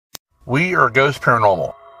We are Ghost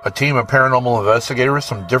Paranormal, a team of paranormal investigators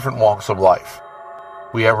from different walks of life.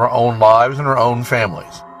 We have our own lives and our own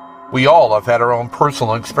families. We all have had our own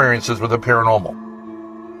personal experiences with the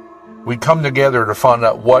paranormal. We come together to find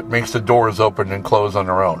out what makes the doors open and close on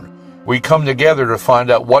their own. We come together to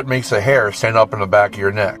find out what makes the hair stand up in the back of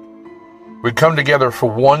your neck. We come together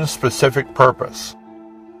for one specific purpose: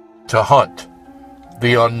 to hunt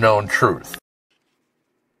the unknown truth.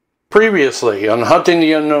 Previously on Hunting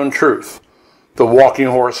the Unknown Truth, the Walking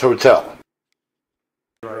Horse Hotel.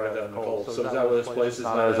 So is that why this place is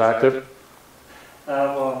not as active?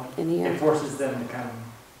 Well, it forces them to come.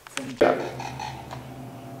 Yeah.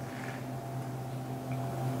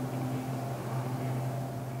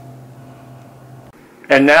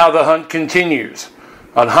 And now the hunt continues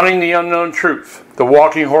on Hunting the Unknown Truth, the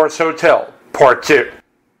Walking Horse Hotel, Part 2.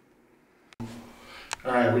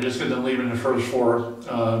 Alright, we just got done leaving the first floor,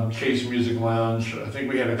 Chase Music Lounge. I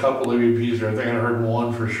think we had a couple of EVPs there. I think I heard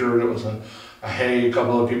one for sure. It was a hey, a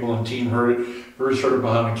couple of people on the team heard it. Bruce heard it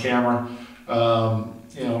behind the camera.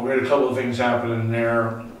 We had a couple of things happening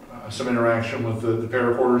there. Some interaction with the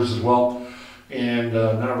paracorders as well. And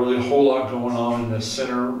not really a whole lot going on in the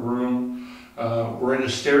center room. We're in a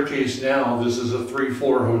staircase now. This is a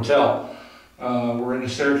 3-floor hotel. We're in the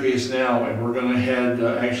staircase now, and we're going to head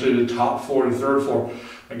actually to the top floor, the 3rd floor.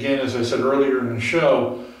 Again, as I said earlier in the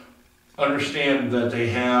show, understand that they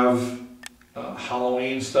have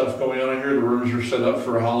Halloween stuff going on here. The rooms are set up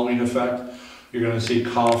for a Halloween effect. You're going to see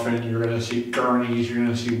coffin, you're going to see gurneys, you're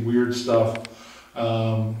going to see weird stuff.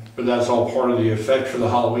 But that's all part of the effect for the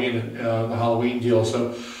Halloween deal.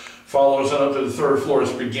 So follow us up to the 3rd floor.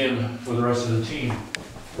 Let's begin with the rest of the team.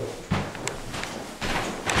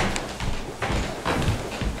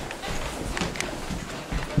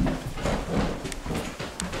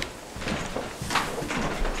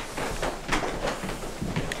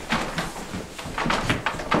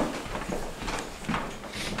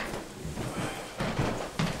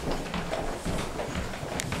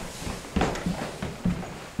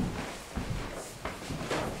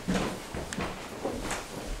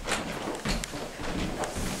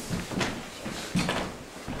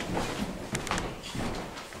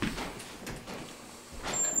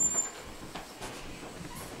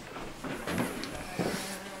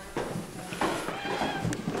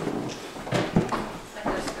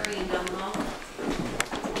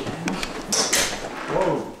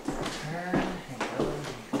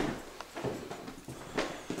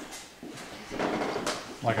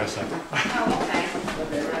 Like I said. Oh, okay.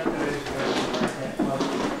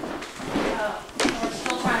 We're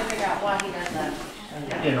still trying to figure out why he does that.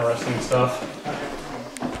 Interesting stuff.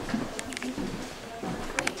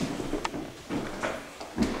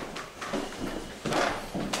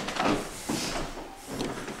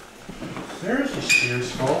 There's the steer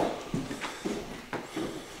skull.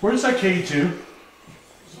 Where's that K2?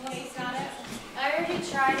 He's got it. I already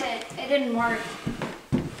tried it. It didn't work.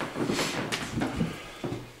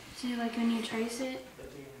 See, like when you trace it,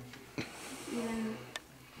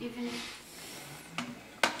 even.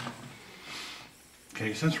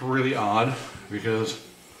 Okay, so that's really odd because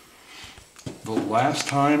the last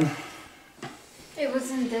time. It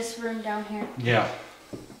was in this room down here. Yeah.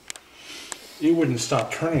 It wouldn't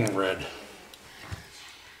stop turning red.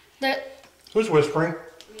 Who's whispering?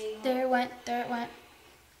 There it went. There it went.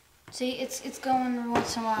 See, it's going every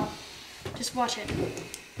once in a while. Just watch it.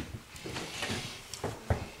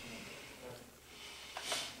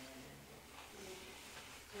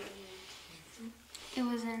 It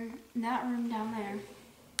was in that room down there.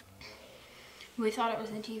 We thought it was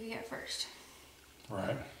the TV at first.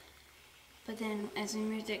 Right. But then as we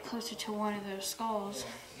moved it closer to one of those skulls,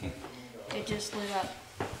 it just lit up.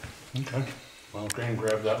 Okay. Well, go ahead and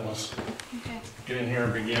grab that one. Okay. Get in here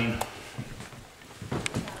and begin.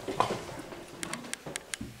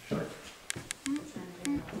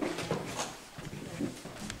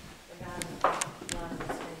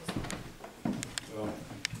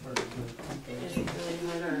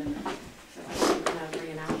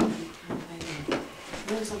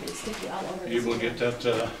 Are you able to get that?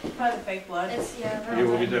 Probably the fake blood. It's, yeah, Are you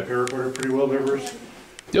able to get that paracorder pretty well, Beavers?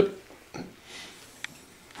 Yep.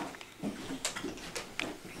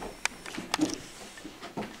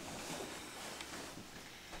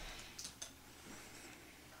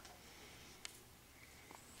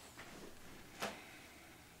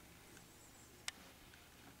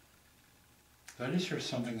 Did I just hear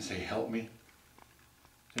something say, "Help me"?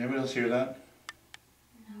 Did anybody else hear that?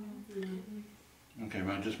 No. Okay, it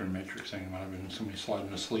might have just been matrixing. It might have been somebody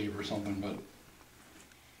sliding a sleeve or something, but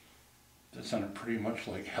that sounded pretty much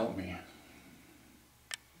like "help me."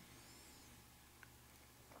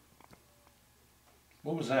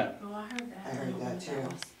 What was that? Oh, I heard that. I heard that too.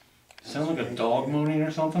 Sound like a dog moaning or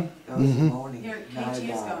something? That was moaning, Your not a K2's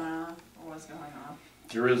dog. going off, or was going off.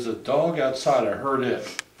 There is a dog outside, I heard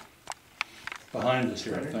it. Behind us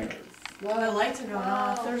here, I think. The lights are going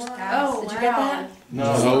off, there's wow. gas. Oh, did you get that?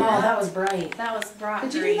 No. Oh, that was bright. That was bright.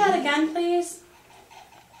 Could you do that again, please?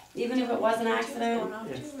 Even if it was an accident?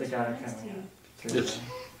 It's the guy coming in. It's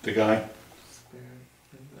the guy.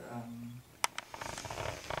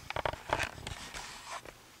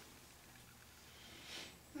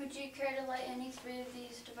 Would you care to light any 3 of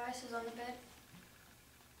these devices on the bed?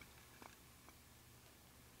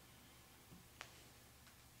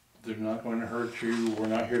 They're not going to hurt you. We're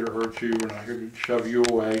not here to hurt you. We're not here to shove you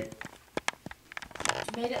away.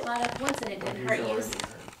 You made it light up once and it didn't hurt you.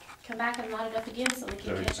 Come back and light it up again so we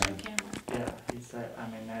can catch it on camera. Yeah, he said, I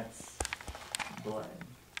mean, that's blood.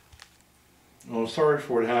 Well, sorry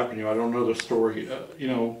for what happened to you. I don't know the story. You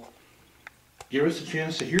know, give us a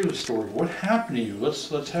chance to hear the story. What happened to you? Let's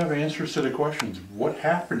have answers to the questions. What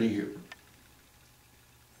happened to you?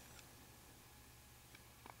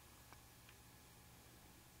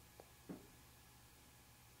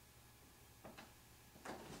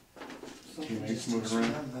 Something Teammates just moving touched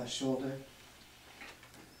me around. on the shoulder.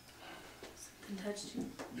 Something touched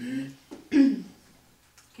you.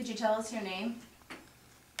 Could you tell us your name?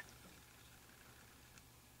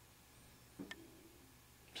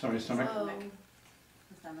 Somebody's stomach? Oh.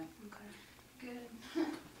 Stomach. Okay. Good.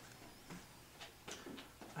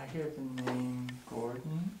 I hear the name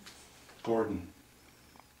Gordon. Gordon.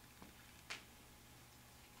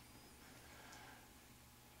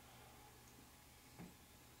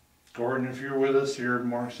 Gordon, if you're with us here,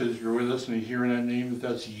 Mark says you're with us and he's hearing that name, if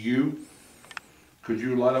that's you, could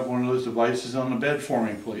you light up one of those devices on the bed for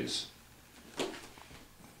me, please?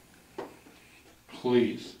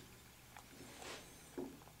 Please.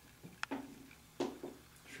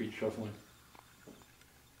 Feet shuffling.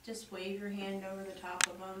 Just wave your hand over the top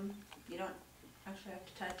of them. You don't actually have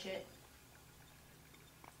to touch it.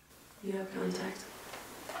 You have contact.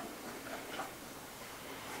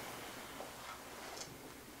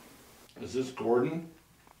 Is this Gordon?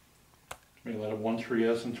 May I let it once for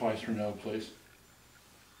yes and twice for no, please.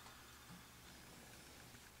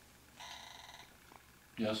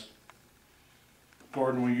 Yes.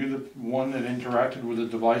 Gordon, were you the one that interacted with the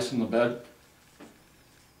device in the bed?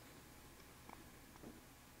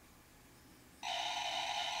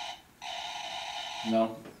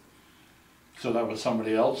 No. So that was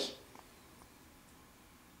somebody else?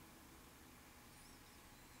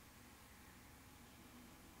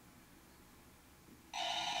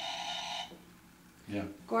 Yeah.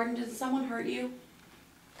 Gordon, did someone hurt you?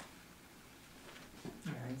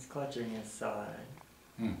 Yeah, he's clutching his side.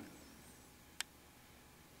 Hmm.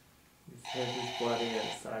 His head is bloody,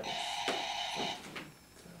 his side is...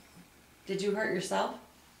 Did you hurt yourself?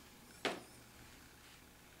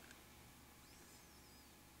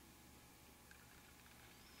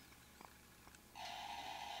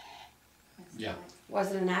 Yeah.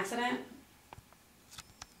 Was it an accident?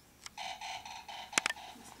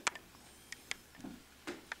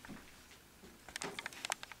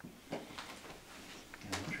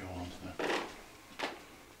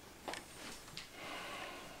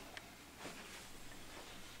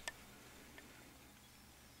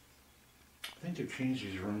 I think they've changed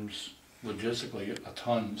these rooms logistically a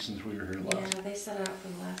ton since we were here last. Yeah, they set it up for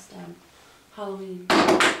the last Halloween.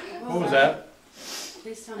 What was that?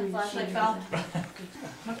 Please tell My me flashlight she fell. knows that.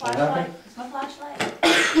 My What flashlight. happened? It's my flashlight.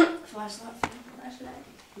 Flashlight. Flashlight.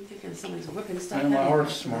 I'm thinking somebody's whipping stuff. And my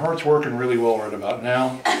heavy. heart's working really well right about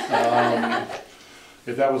now.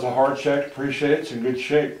 If that was a heart check, appreciate it. It's in good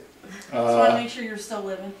shape. Just want to make sure you're still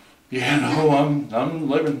living. Yeah, no, I'm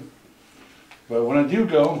living. But when I do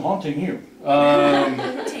go, I'm haunting you.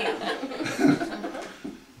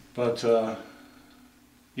 But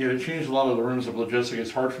yeah, they changed a lot of the rooms of logistics.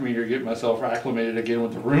 It's hard for me to get myself acclimated again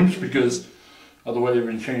with the rooms because of the way they've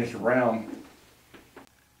been changed around.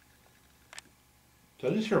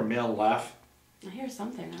 Did I just hear a male laugh? I hear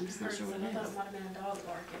something. I'm just not sure what I it thought is. it might have been a dog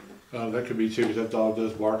barking. Oh, that could be too, because that dog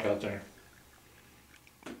does bark out there.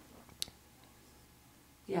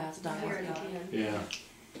 Yeah, it's a dog. Hear it barking. again. Yeah.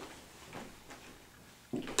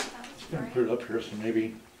 That was Gonna great. put it up here so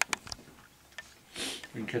maybe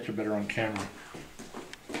we can catch it better on camera.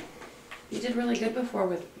 You did really good before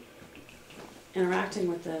with interacting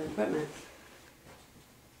with the equipment.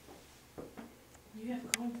 You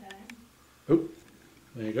have contact.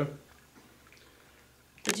 There you go.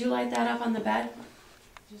 Did you light that up on the bed?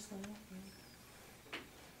 Just like that.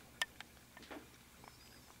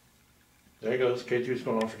 There it goes. K2's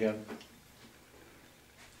going off again.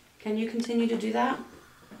 Can you continue to do that?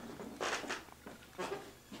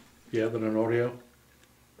 Yeah, but an audio?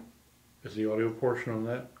 Is the audio portion on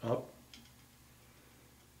that up?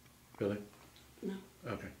 Really? No.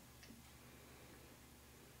 Okay.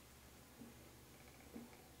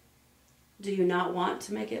 Do you not want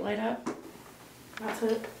to make it light up? That's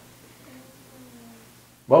it.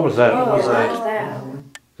 What was that? Whoa, What was what that? is that?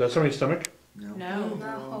 Is that somebody's stomach? No.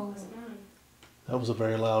 No. That was a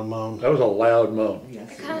very loud moan. That was a loud moan.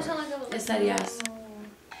 Yes. It kind of sounded like it was. It said yes.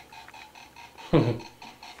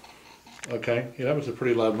 Okay, yeah, that was a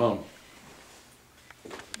pretty loud moan.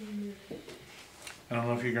 I don't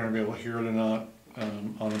know if you're gonna be able to hear it or not,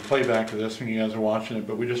 on the playback of this when you guys are watching it,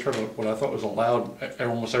 but we just heard what I thought was a loud,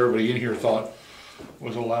 almost everybody in here thought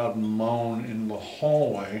was a loud moan in the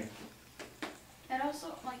hallway. It also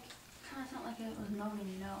like kind of sounded like it was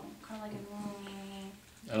moaning. No, kind of like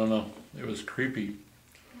a. I don't know, it was creepy.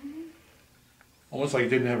 Almost like it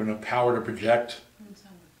didn't have enough power to project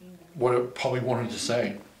what it probably wanted to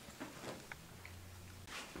say.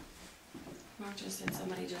 Mark just said,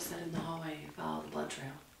 somebody just said in the hallway, follow the blood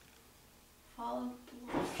trail. Follow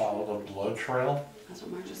the blood. Follow the blood trail. That's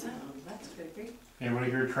what Mark just said. That's creepy.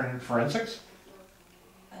 Anybody here trained in forensics?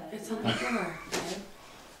 It's on the floor, babe.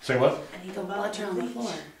 Say what? I need the blood trail on the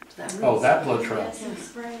floor. To that room. Oh, that blood trail. Yes, and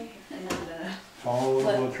spray and Follow the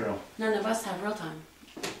What? blood trail. None of us have real time.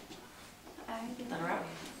 I did That right?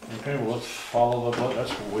 Okay, well, let's follow the blood.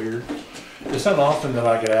 That's weird. It's not often that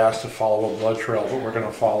I get asked to follow a blood trail, but we're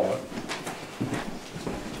gonna follow it.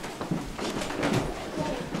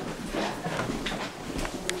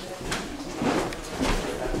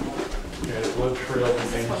 Okay, the blood trail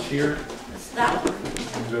begins here It's that one.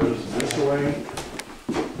 and goes this way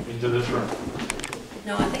into this room.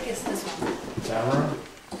 No, I think it's this one. That room?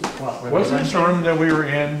 What, Wasn't this the room that we were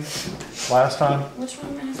in last time? Which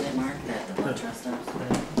room is it, Mark? The blood trail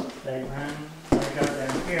stuff? They run, they go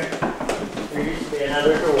down here. There used to be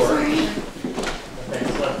another door. Sorry. But they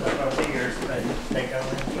swept up over the years, but they go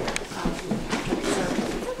in here.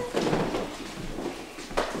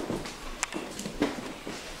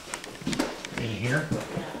 In here?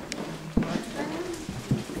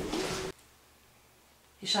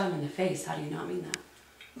 You shot him in the face. How do you not mean that?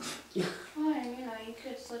 Well, you know, you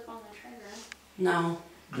could slip on the trigger. No.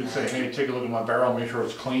 Just say, hey, take a look at my barrel, make sure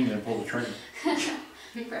it's clean, then pull the trigger.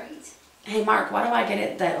 Right. Hey, Mark, why do I get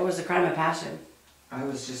it that it was a crime of passion? I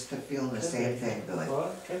was just feeling the same thing, Billy.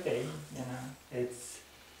 Well, it could be, you know, it's,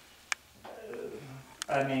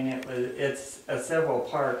 I mean, it's a civil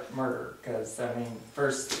part murder, because, I mean,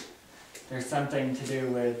 first, there's something to do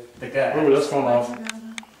with the gut. Oh, that's going off.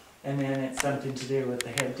 And then it's something to do with the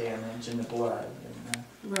head damage and the blood,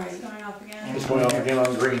 Right. it's going off again. It's going off again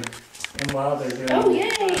on green. and while they're doing. Oh, yay.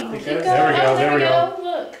 the Keep gut- going. There we go, Oh, there we go.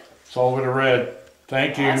 Look. It's all with a red.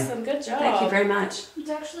 Thank you. Awesome. Good job. Thank you very much. It's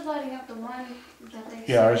actually lighting up the one that they.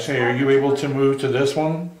 Yeah, I say, are you able to move to this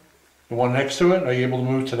one? The one next to it? Are you able to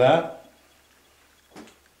move to that?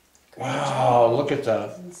 Wow, look at that.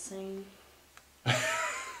 That's insane.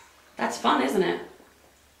 That's fun, isn't it?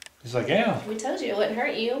 He's like, yeah, We told you it wouldn't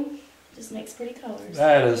hurt you. Just makes pretty colors.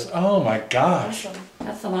 that is, oh my gosh. Awesome.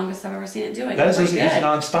 That's the longest I've ever seen it doing. That's Pretty it's good.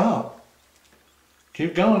 nonstop.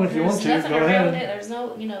 Keep going if you want There's to, nothing go around it. ahead. There's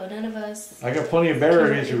no, none of us. I got plenty of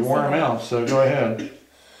barriers if you wear them out, so go ahead.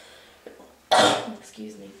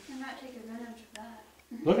 Excuse me. I might take advantage of that.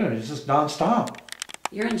 Look at it, it's just nonstop.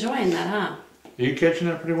 You're enjoying that, huh? Are you catching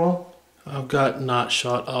that pretty well? I've got not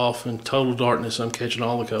shot off in total darkness. I'm catching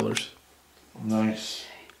all the colors. Nice.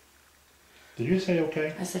 Did you say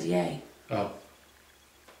okay? I said yay. Oh.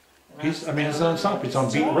 It's nonstop. It's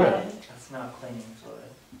on beat red. It's not cleaning fluid.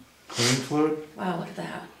 Cleaning fluid? Wow, look at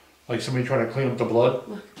that. Like somebody trying to clean up the blood?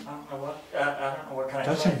 I don't know what, I don't know what kind of.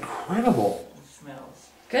 That's clay incredible. it smells.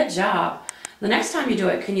 Good job. The next time you do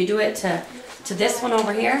it, can you do it to this one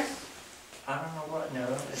over here? I don't know what, no,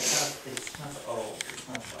 it smells old, it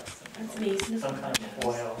smells like something. That's me. old. Some kind of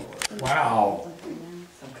oil or Wow.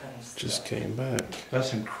 some kind of stuff. Just came back.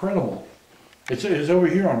 That's incredible. It's over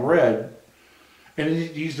here on red. And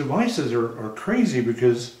these devices are crazy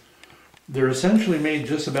because they're essentially made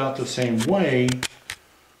just about the same way,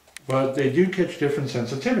 but they do catch different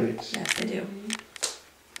sensitivities. Yes, they do.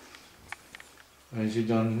 Is he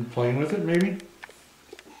done playing with it, maybe?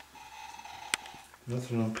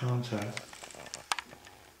 Nothing on contact.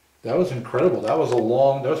 That was incredible. That was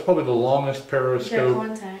probably the longest Good periscope.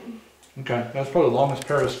 contact. Okay, that's probably the longest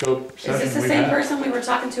periscope Is session this the we've same had. person we were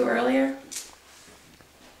talking to earlier?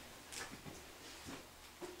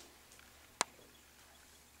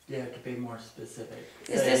 Yeah, to be more specific.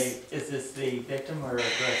 Is Say, this- is this the victim or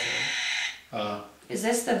aggressor? Is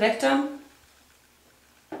this the victim?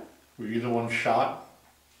 Were you the one shot?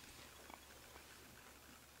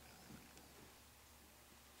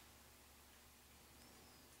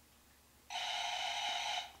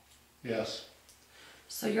 Yes.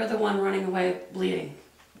 So you're the one running away bleeding.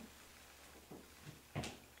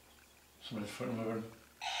 Somebody's foot moving.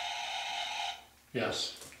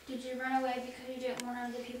 Yes. Did you run away because you didn't want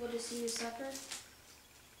other people to see you suffer?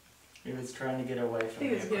 He was trying to get away from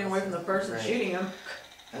He was getting away from the person Right. shooting him.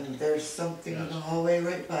 And there's something in the hallway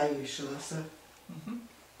right by you, Shalissa. Right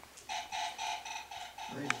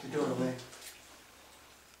at the doorway.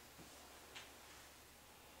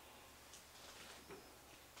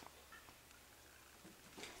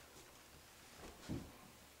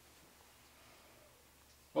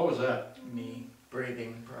 What was that? Me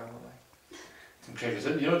breathing, probably. Okay, because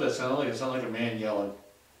you know what that sounded like? It sounded like a man yelling.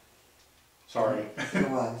 Sorry. It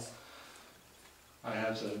was. I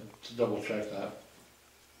had to double check that.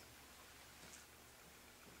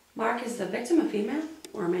 Mark, is the victim a female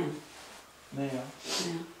or a man? Male.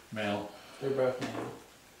 Yeah. Male. They're both male.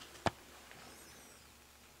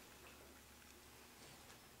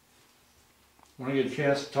 When I get a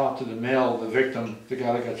chance to talk to the male, the victim, the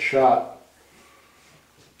guy that got shot,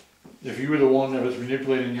 if you were the one that was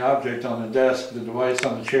manipulating the object on the desk, the device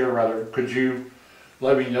on the chair rather, could you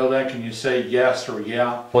let me know that? Can you say yes or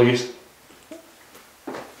yeah, please?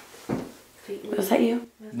 Was that you?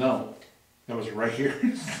 No, that was right here.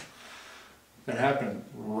 That happened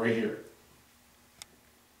right here.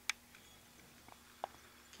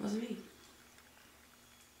 Wasn't me.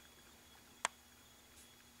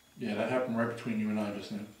 Yeah, that happened right between you and I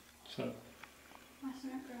just now. So it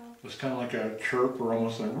Wasn't it, girl? was kind of like a chirp or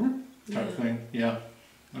almost like whoop type Yeah. thing. Yeah.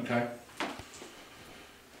 Okay.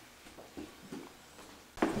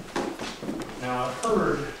 Now I've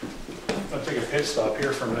heard. I'll take a pit stop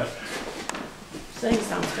here for a minute. Saying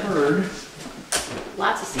sounds good. Heard.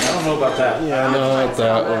 Lots of I stuff. don't know about that. Yeah, I know about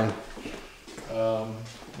that one.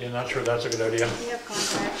 Yeah, not sure that's a good idea. You have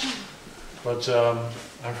contact. But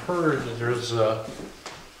I've heard that there's a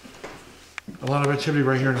lot of activity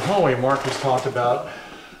right here in the hallway. Mark has talked about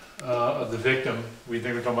the victim. We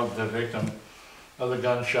think we're talking about the victim of the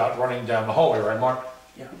gunshot running down the hallway, right, Mark?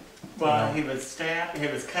 Yeah. Well, No. he was stabbed, he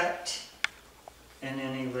was cut, and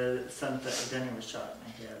then he was then he was shot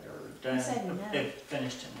in the head, or done. He said no. It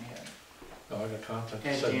finished in the head. Oh, I got contact.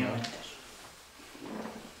 Head Said no. damage.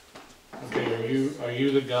 Okay, are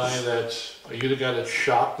you the guy that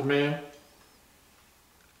shot the man?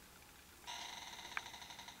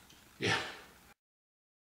 Yeah.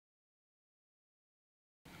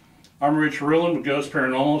 I'm Rich Rilland with Ghost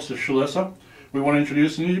Paranormal. This is Shalissa. We want to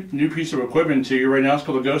introduce a new piece of equipment to you right now. It's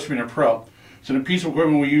called the Ghost Meter Pro. It's a piece of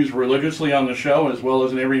equipment we use religiously on the show as well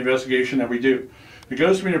as in every investigation that we do. The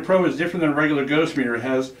Ghost Meter Pro is different than a regular ghost meter. It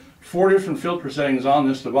has 4 different filter settings on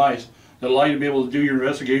this device that allow you to be able to do your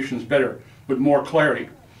investigations better with more clarity.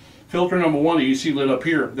 Filter number 1 that you see lit up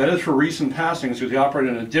here, that is for recent passings because they operate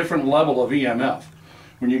in a different level of EMF.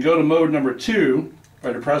 When you go to mode number 2,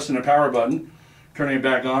 by pressing the power button, turning it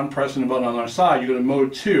back on, pressing the button on the other side, you go to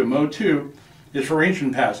mode 2. Mode 2 is for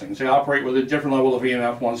ancient passings. They operate with a different level of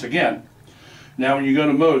EMF once again. Now when you go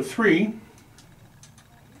to mode 3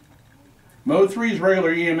 is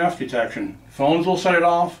regular EMF detection. Phones will set it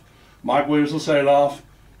off, microwaves will set it off,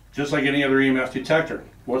 just like any other EMF detector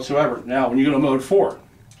whatsoever. Now when you go to mode 4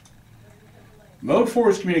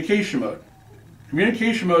 is communication mode.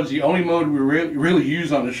 Communication mode is the only mode we really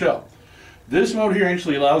use on the show. This mode here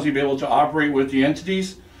actually allows you to be able to operate with the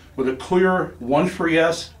entities with a clear once for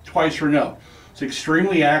yes, twice for no. It's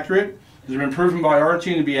extremely accurate. It's been proven by our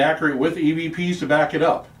team to be accurate with EVPs to back it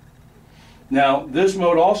up. Now this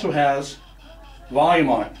mode also has volume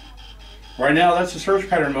on it. Right now that's the search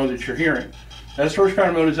pattern mode that you're hearing. That search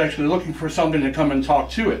pattern mode is actually looking for something to come and talk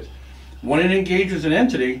to it. When it engages an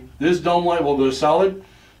entity, this dome light will go solid,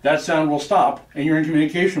 that sound will stop, and you're in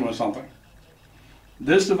communication with something.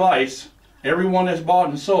 This device, everyone that's bought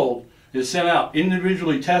and sold, is sent out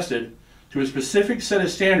individually tested to a specific set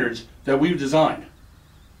of standards that we've designed.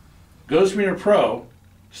 Ghost Meter Pro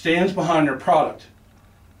stands behind their product.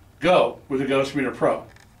 Go with the Ghost Meter Pro.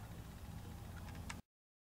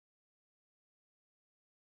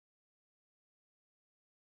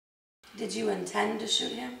 Did you intend to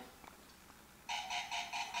shoot him?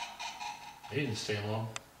 He didn't stay long.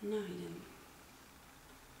 No, he didn't.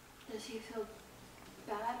 Does he feel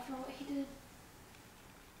bad for what he did?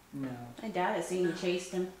 No, My dad has seen he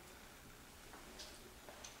chased him.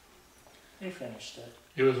 he finished it.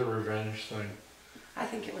 It was a revenge thing. I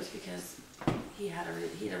think it was because he had a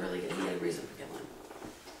reason for killing him.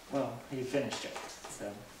 Well, he finished it,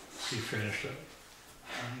 so. He finished it.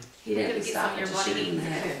 He didn't Get stop your your blood shooting in the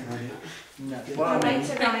head. No. The Well, I mean, lights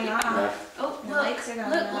are going off. Oh, The look, lights are look,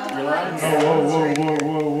 going look, off. the Your lights. lights. Whoa, whoa, whoa,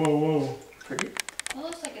 whoa, whoa, whoa, whoa. pretty. It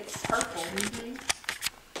looks like it's purple.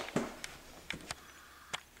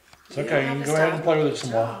 It's okay, you can go ahead and play with it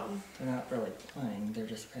some more. They're not really playing, they're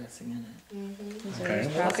just passing in it. Okay.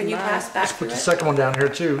 Well, can you pass back Let's put through the it? second one down here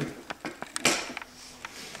too.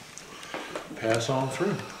 Pass on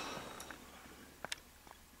through.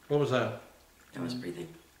 What was that? I was breathing.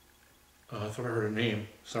 Oh, I thought I heard a name.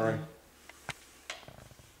 Sorry.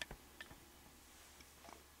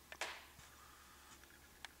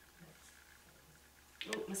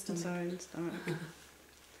 Oh, missed him. Sorry,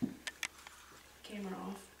 Camera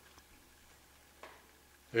off.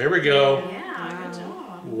 There we go. Yeah, good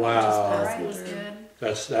job. Wow. Alright, was good.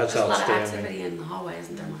 That's There's a lot of outstanding. activity in the hallway,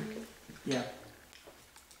 isn't there, Mark? Yeah.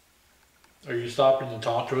 Are you stopping to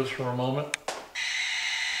talk to us for a moment?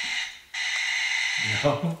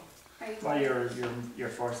 No? Well, you're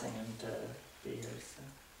forcing him to be here,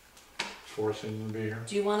 so. Forcing them to be here.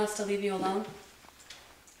 Do you want us to leave you alone?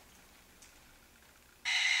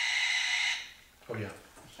 Oh yeah.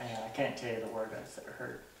 Yeah, I can't tell you the word I said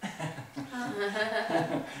heard.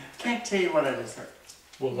 Can't tell you what I just heard.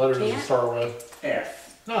 What letter does it Can't? start with?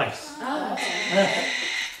 F. Nice. Oh.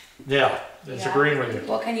 Yeah, it's Yeah. agreeing with you.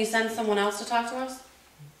 Well, can you send someone else to talk to us?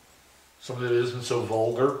 Something that isn't so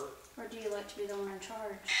vulgar. Or do you like to be the one in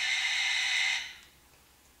charge?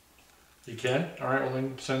 You can? Alright, well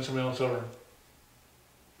then send somebody else over.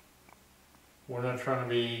 We're not trying to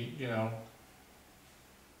be, you know,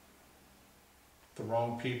 the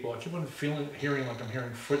wrong people. I keep on hearing like I'm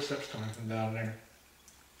hearing footsteps coming from down there.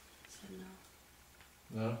 So,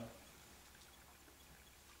 no. No?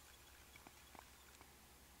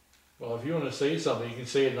 Well, if you want to say something, you can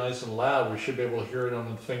say it nice and loud. We should be able to hear it on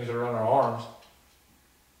the things that are on our arms.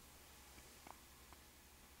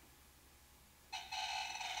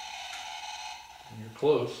 And you're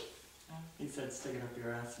close. He said stick it up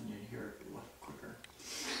your ass and you'd hear it a lot quicker.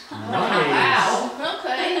 Nice!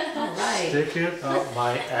 Okay. Alright. Stick it up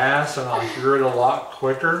my ass and I'll hear it a lot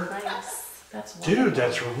quicker. Nice. That's Dude,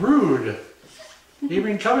 that's rude.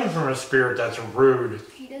 Even coming from a spirit, that's rude.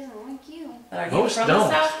 He doesn't like you. But are you Most from don't.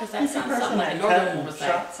 the south? Because that He's a sounds person something like a that northern cut one and would say.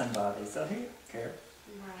 shot somebody, so he don't care.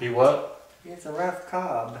 He what? He's a rough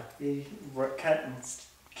cob. He cut and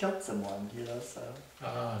killed someone, you know, so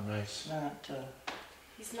Ah, nice. not,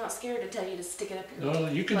 He's not scared to tell you to stick it up your No,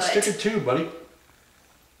 you can butt. stick it too, buddy.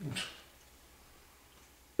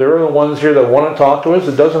 There are the ones here that want to talk to us.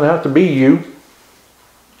 It doesn't have to be you.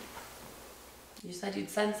 You said you'd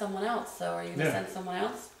send someone else, so are you going to Yeah. send someone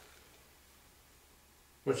else?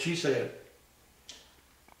 What she said.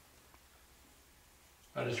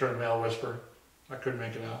 I just heard a male whisper. I couldn't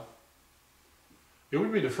make it out. It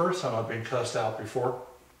would be the first time I've been cussed out before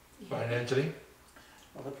by an entity.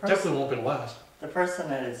 well, Definitely won't be the last. the person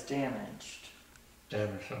that is damaged,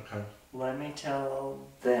 Damage, okay. let me tell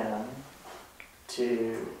them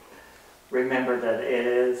to remember that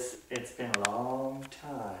it's been a long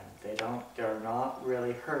time. They're not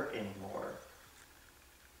really hurt anymore.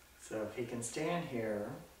 So if he can stand here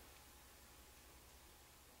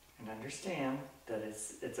and understand that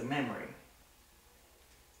it's a memory,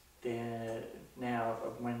 then now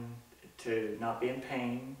to not be in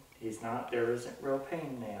pain, there isn't real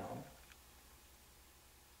pain now.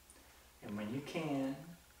 And when you can,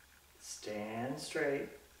 stand straight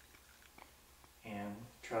and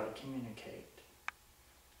try to communicate.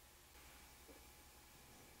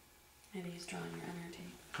 Maybe he's drawing your energy.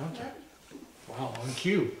 Contact. Wow, on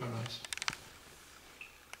cue. How nice.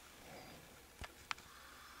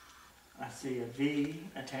 I see a V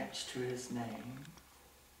attached to his name.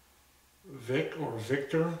 Vic or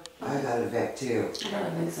Victor? I got a vet too. I got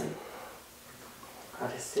a Vincent. I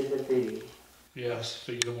just see the V. Yes,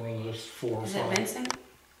 so either one of those 4 or Is 5. it Vincent?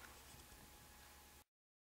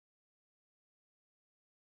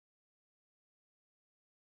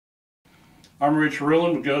 I'm Rich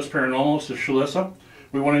Rulin with Ghost Paranormal. This is Shalissa.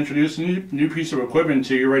 We want to introduce a new piece of equipment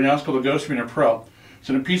to you right now. It's called the Ghost Meter Pro. It's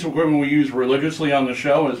a piece of equipment we use religiously on the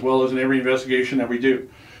show as well as in every investigation that we do.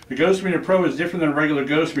 The Ghost Meter Pro is different than a regular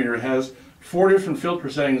ghost meter. It has 4 different filter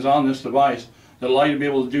settings on this device that allow you to be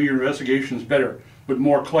able to do your investigations better with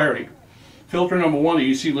more clarity. Filter number 1 that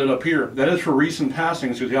you see lit up here, that is for recent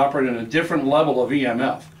passings because they operate in a different level of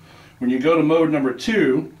EMF. When you go to mode number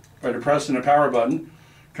 2, by pressing the power button,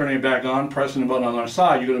 turning it back on, pressing the button on the other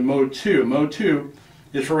side, you go to mode 2. Mode 2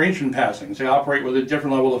 is for ancient passings. They operate with a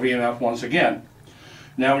different level of EMF once again.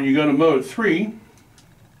 Now when you go to mode 3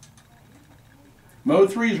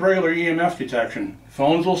 is regular EMF detection.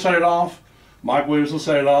 Phones will set it off, microwaves will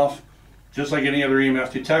set it off, just like any other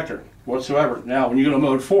EMF detector whatsoever. Now when you go to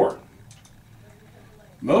mode 4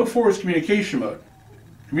 is communication mode.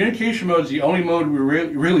 Communication mode is the only mode we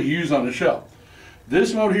really use on the show.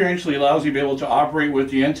 This mode here actually allows you to be able to operate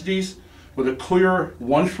with the entities with a clear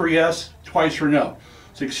once for yes, twice for no.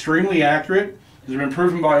 It's extremely accurate. It's been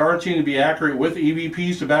proven by our team to be accurate with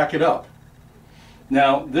EVPs to back it up.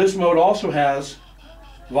 Now, this mode also has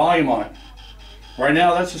volume on it. Right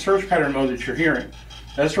now, that's the search pattern mode that you're hearing.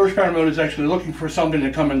 That search pattern mode is actually looking for something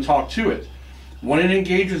to come and talk to it. When it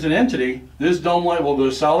engages an entity, this dome light will go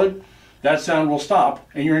solid, that sound will stop,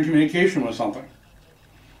 and you're in communication with something.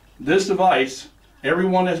 This device,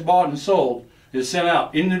 everyone that's bought and sold, is sent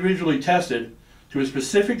out individually tested to a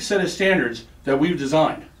specific set of standards that we've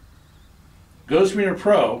designed. Ghost Meter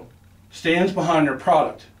Pro stands behind their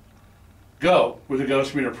product. Go with the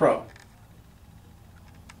Ghost Meter Pro.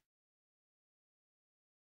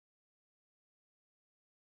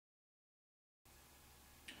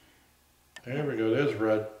 There we go, there's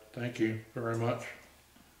red. Thank you very much.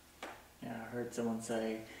 Yeah, I heard someone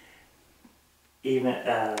say, even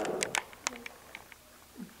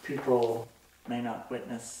people may not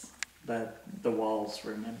witness, but the walls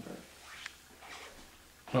remember.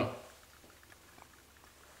 Huh.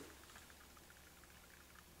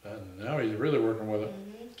 And now he's really working with it.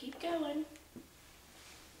 Keep going.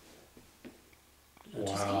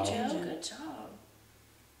 Wow. Good job.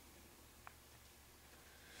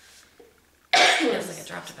 Feels like it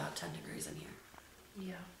dropped about 10 degrees in here.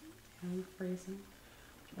 Yeah. I'm freezing.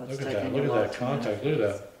 That's Look at that, taking look a at lot that to contact, look at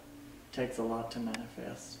manifest. that. Takes a lot to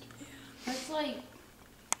manifest. That's like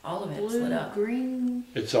All of it's blue, lit up. green,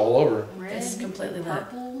 It's all over. red, It's completely lit.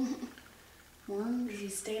 purple, orange. Is he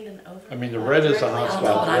standing over? I mean, the red is the hot Directly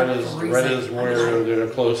spot. on The top. red is where they're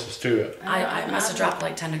closest to it. I must have dropped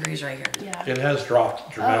like 10 degrees right here. Yeah. It has dropped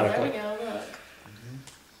Oh, there we dramatically. go. Look.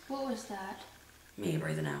 What was that? Me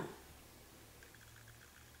breathing out.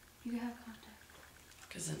 You have contact.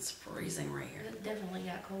 Because it's freezing right here. It definitely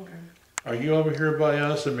got colder. Are you over here by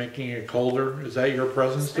us and making it colder? Is that your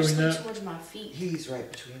presence doing Especially that? towards my feet. He's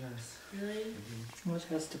right between us. Really?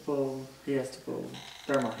 He has to pull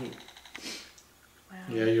thermal heat. Wow.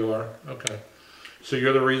 Yeah, you are. Okay. So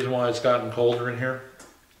you're the reason why it's gotten colder in here?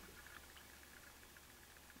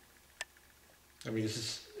 I mean,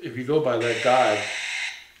 if you go by that guide,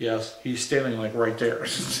 yes, he's standing like right there.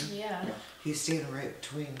 Yeah. He's standing right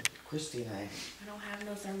between Christy and I. I don't have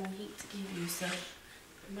no thermal heat to give you, so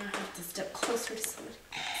I might have to step closer to somebody.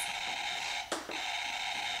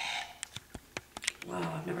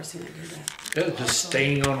 Wow, I've never seen it do that. Yeah, just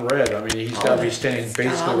staying on red. I mean, he's got to be standing It's got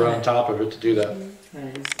basically all right of on it. top of it to do that.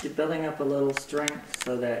 He's building up a little strength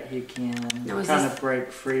so that he can Now, is kind this- of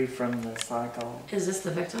break free from the cycle. Is this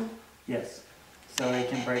the victim? Yes. So he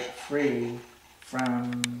can break free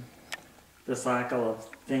from the cycle of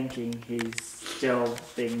thinking he's still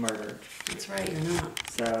being murdered. That's right, you're not.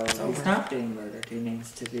 So It's he's over. not being murdered. He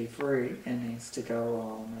needs to be free and needs to go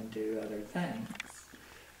on and do other things.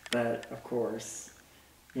 But of course,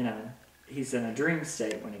 you know, he's in a dream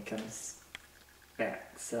state when he comes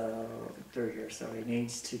back through here. So he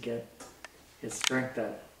needs to get his strength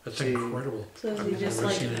up. That's to- incredible. So is I've he just never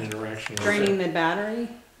like seen an interaction like draining that. the battery?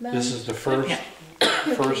 then? This is the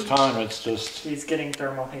first time it's just. He's getting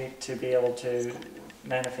thermal heat to be able to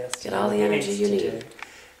manifest. Get all the what he energy needs you to need. do.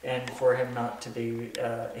 And for him not to be,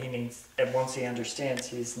 he needs, and once he understands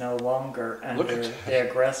he's no longer Look under at the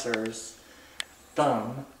aggressor's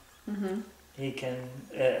thumb, Mm-hmm. he can,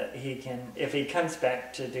 if he comes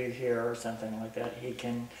back to do here or something like that, he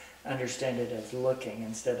can understand it as looking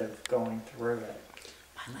instead of going through it.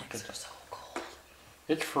 My legs are so cold.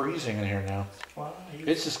 It's freezing in here now. Well, he's,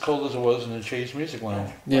 It's as cold as it was in the Chase Music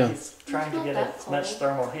Lounge. Yeah. he's trying to It's get not that as much cold.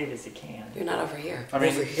 thermal heat as he can. You're not over here. I mean,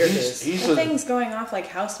 Over here it he's, is. he's The a, thing's going off like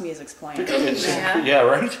house music's playing. it's, Yeah. yeah,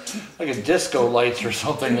 right? Like a disco lights or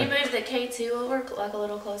something. Can you move the K2 over like a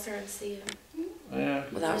little closer and see him? Yeah.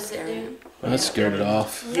 What Without does it scaring do? him. That scared it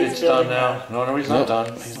off. It's done now. No, he's not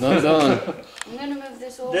done. He's not done. I'm gonna move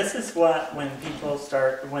this over. This is what, when people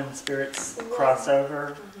start, when spirits cross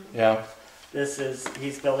over, Yeah.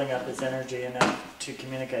 he's building up his energy enough to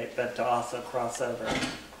communicate, but to also cross over,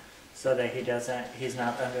 so that he's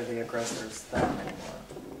not under the aggressor's thumb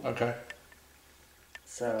anymore. Okay.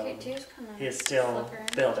 So K2's kind of. he is still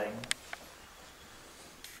building.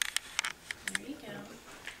 There you go.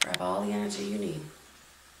 Grab all the energy you need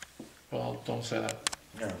Well, don't say that.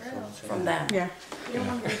 from them. Yeah. You don't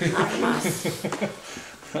want Not from us.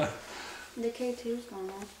 The K2's going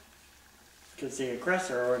off. Because the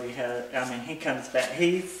aggressor already he comes back,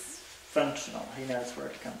 he's functional, he knows where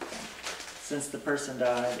it comes from. Since the person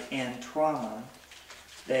died in trauma,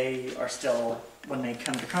 they are still, when they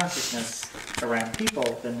come to consciousness around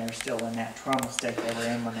people, then they're still in that trauma state they were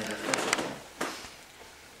in when they were physical.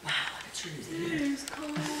 Wow, look at you.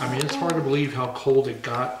 I mean, it's hard to believe how cold it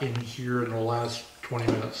got in here in the last 20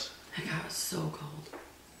 minutes. That guy was so cold.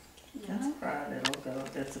 That's right, it'll go,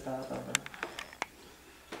 it's about over.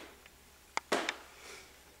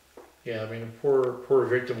 Yeah, I mean, a poor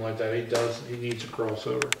victim like that, he needs a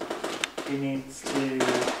crossover. He needs to,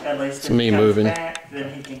 at least It's if me he comes moving. back,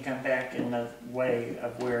 then he can come back in a way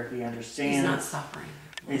of where he understands. He's not suffering.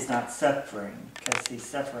 He's not suffering, because he's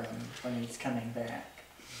suffering when he's coming back.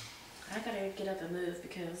 I gotta get up and move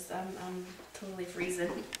because I'm totally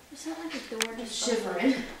freezing. Is that like a door Just just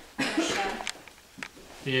shivering.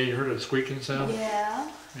 Yeah, you heard a squeaking sound?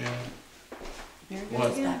 Yeah. Yeah. Here it What?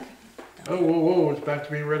 goes back. Oh, whoa, it's back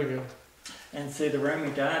to being red again. And see, the room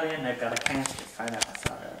he died in, they've got a casket right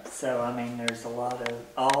outside of it. So, I mean, there's a lot of,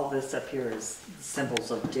 all this up here is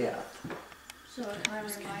symbols of death. So it kind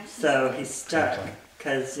of reminds me. So he's stuck,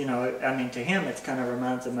 because, you know, I mean, to him, it kind of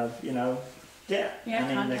reminds him of, you know, death. Yeah, I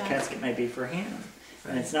mean, the contact. casket may be for him.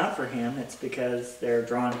 And it's not for him, it's because they're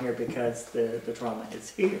drawn here because the trauma is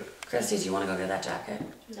here. Christy, do you want to go get that jacket?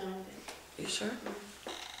 No. You sure?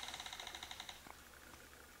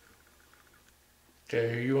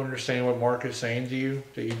 Okay, are you understanding what Mark is saying to you?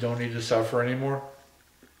 That you don't need to suffer anymore?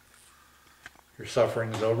 Your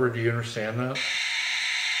suffering is over. Do you understand that?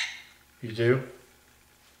 You do?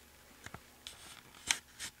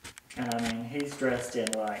 And I mean, he's dressed in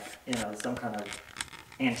like, you know, some kind of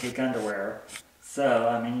antique underwear. So,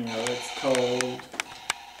 I mean, you know, it's cold.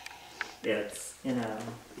 It's, you know.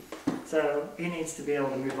 So, he needs to be able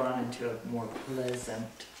to move on into a more pleasant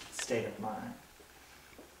state of mind.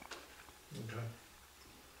 Okay.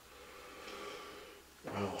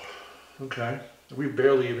 Wow. Okay. We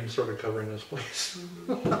barely even started covering this place.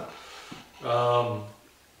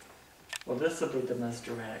 Well, this will be the most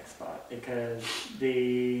dramatic spot because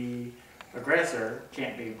the aggressor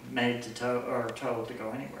can't be made to or told to go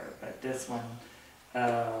anywhere. But this one,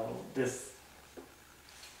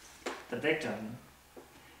 the victim,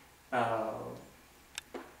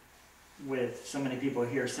 with so many people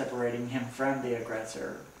here separating him from the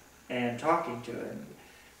aggressor and talking to him,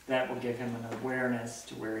 that will give him an awareness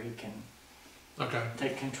to where he can Okay.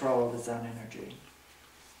 take control of his own energy.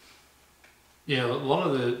 Yeah, a lot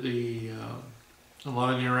of a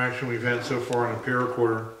lot of the interaction we've had so far in a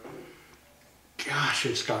paracorder, gosh,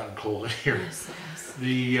 it's gotten cold in here. Yes, yes.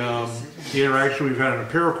 The interaction we've had in a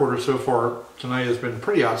paracorder so far tonight has been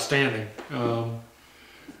pretty outstanding.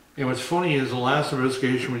 And what's funny is the last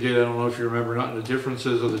investigation we did, I don't know if you remember, not the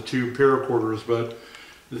differences of the two paracorders, but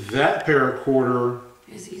that paracorder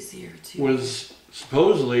It's easier to. was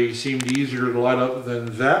supposedly seemed easier to light up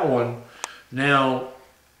than that one. Now,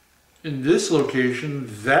 in this location,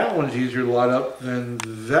 that one's easier to light up than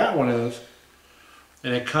that one is.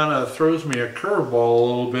 And it kind of throws me a curveball a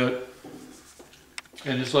little bit.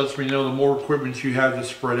 And just lets me know the more equipment you have to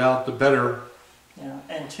spread out, the better. Yeah,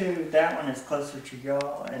 and two, that one is closer to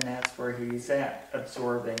y'all, and that's where he's at,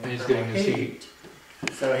 absorbing. And he's thermal getting his heat.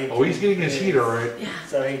 So he Oh, he's can getting his do- heat all right. Yeah.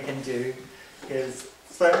 So he can do his,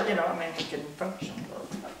 so, you know, I mean, he can function a little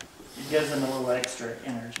bit. It gives him a little extra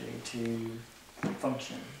energy to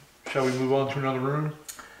function. Shall we move on to another room?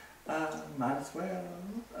 Might as well.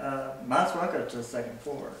 Might as well go to the second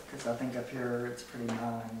floor, because I think up here it's pretty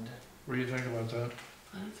mined. What do you think about that?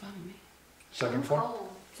 Don't follow me. Second floor? Oh,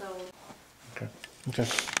 so Okay.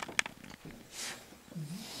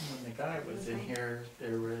 When the guy was in here,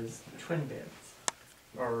 there was twin beds,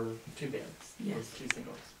 or two beds. Yeah. It was two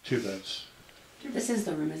singles. 2 beds. This is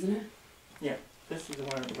the room, isn't it? This is the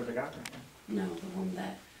one where the guy went in. No,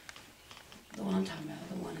 the one I'm talking about.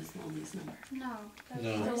 The one is Lonely's number. no, that's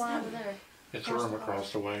No. the one over there. It's a room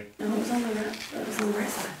across the way. No, it was on the right. It was on the right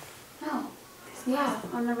side. No. Yeah,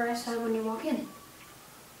 on the right side when you walk in.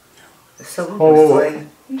 Someone Oh, whistling,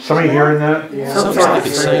 Somebody hearing that? Yeah. Sounds like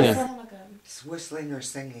it's singing. Sound like a it's whistling or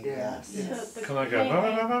singing, Yeah. yes. The Come on, go.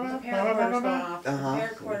 paracorder's going off. Uh-huh.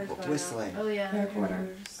 Paracorder's going off. Whistling. Oh yeah.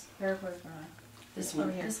 Paracorder. Paracorder's going off. This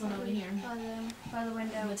one. This one over here. By the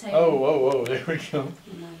window. On the table. Oh, whoa, there we go.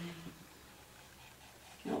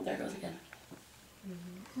 No, there goes again.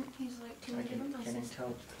 He's like, I can we give him can my you sister? tell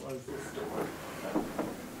to close this door?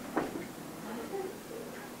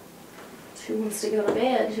 She wants to go to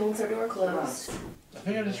bed. She wants her door closed. I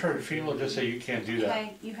think I just heard Feel just say you can't do that.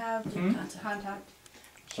 Okay, you have Contact. contact.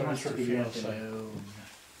 She wants to heard be Feel left say. alone.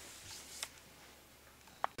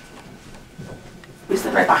 We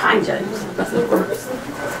sit right behind you. That's the worst.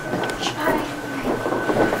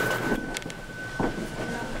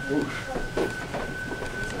 Oof.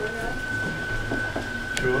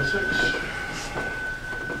 206.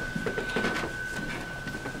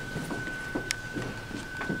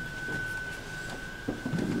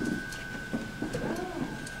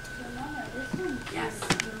 Yes.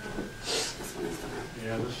 This one is the room.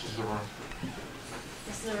 Yeah, this is the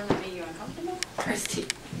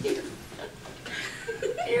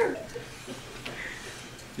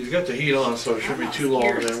got the heat on, so it shouldn't be too long,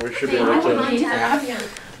 scared. then we should be Hey, able I will to. contact you.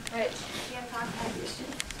 Rich, you have contact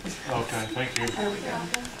you. Okay, thank you. There we go.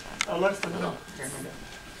 Oh, what's the little pyramid?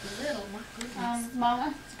 Little, my goodness.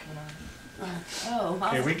 Mama. Oh,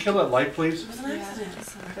 wow. Can we kill that light, please? It was an accident.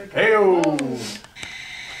 Sorry. Hey-oh!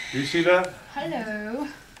 Do you see that? Hello.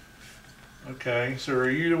 Okay, so are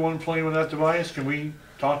you the one playing with that device? Can we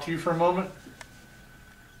talk to you for a moment?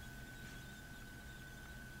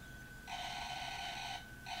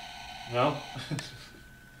 No?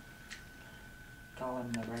 Call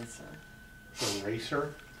him the racer. The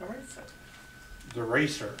racer? The racer. The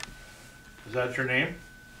racer. Is that your name?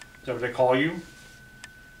 Is that what they call you?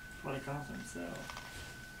 What he calls himself.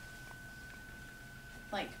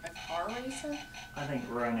 Like a car racer? I think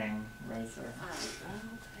running racer.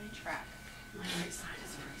 Okay, track. My right side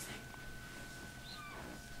is freezing.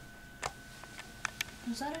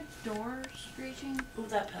 Was that a door screeching? Move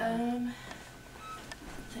that pillow.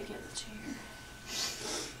 Take it the chair.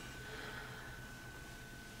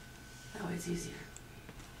 That way it's easier.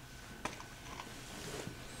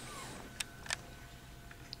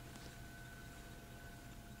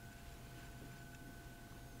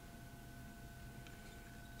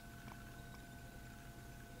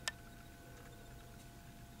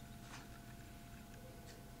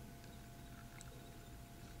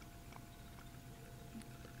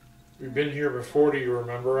 We've been here before, do you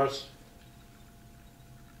remember us?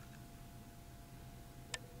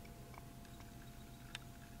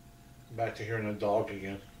 Back to hearing a dog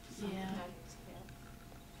again. Yeah.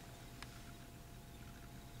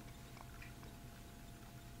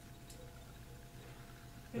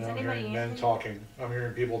 Is Now I'm anybody hearing in men here? talking. I'm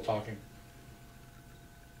hearing people talking.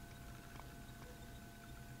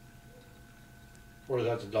 Or is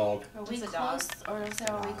that the dog? Are we It's a dog. close, or is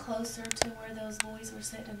there, are we closer to where those boys were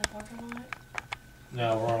sitting in the parking lot?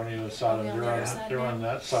 No, we're on the other side of Are we it. on the They're other on, side they're now? on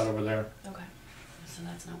that side over there. Okay. So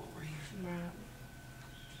that's not what we're here for. Right.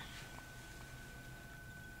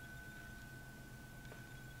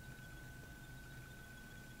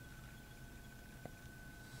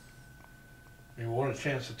 You want a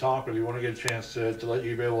chance to talk, or do you want to get a chance to let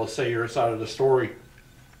you be able to say your side of the story?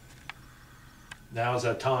 Now's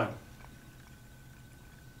that time.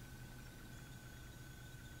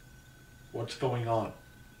 What's going on?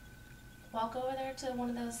 Walk over there to one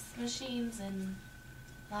of those machines and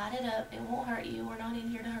light it up. It won't hurt you. We're not in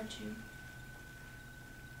here to hurt you.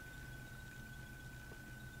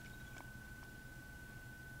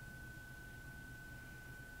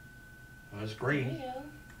 It's There green. you go.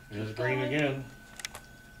 It's Keep green going. again.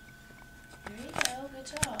 There you go. Good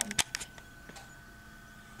job.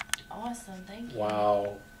 Awesome. Thank you.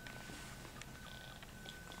 Wow.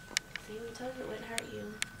 See, we told you it wouldn't hurt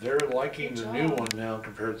you. They're liking Good the new job. one now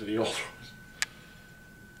compared to the old one.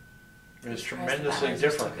 It's Surprised the tremendously batteries are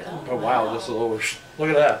different. still good. Oh wow, this is over. Look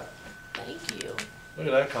at that. Thank you. Look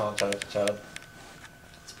at that contact tab.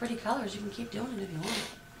 It's pretty colors. You can keep doing it if you want.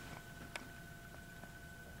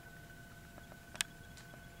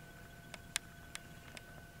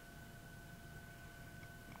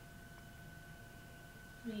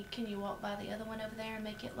 Can you walk by the other one over there and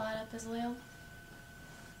make it light up as well?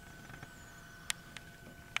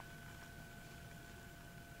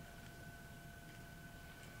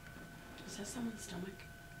 Is that someone's stomach?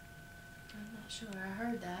 I'm not sure. I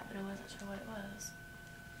heard that, but I wasn't sure what it was.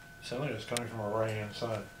 Sounds like it's coming from our right hand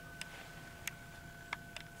side.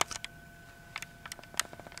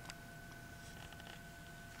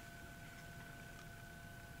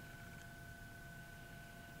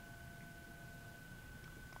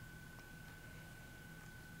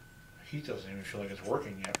 Heat doesn't even feel like it's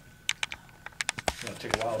working yet. It's gonna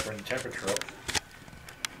take a while to bring the temperature up.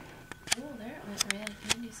 Oh, there it went red.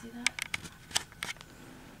 Can you see that?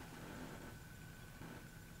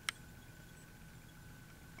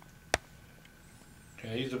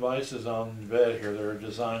 Okay, these devices on the bed here, they're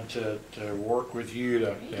designed to work with you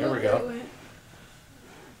to, there we go.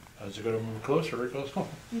 As it go to move closer, it goes home.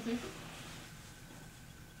 Mm-hmm.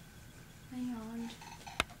 Hang on.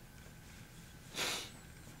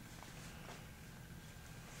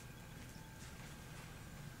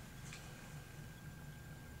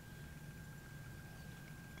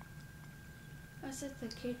 I set the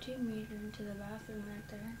K2 meter into the bathroom right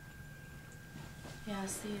there. Yeah, I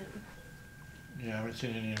see it. Yeah, I haven't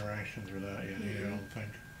seen any interactions with that yet either, I don't think.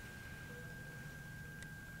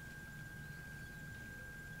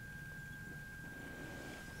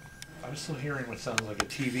 I'm still hearing what sounds like a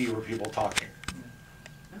TV where people talking.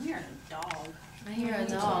 I'm hearing a dog. I hear a Me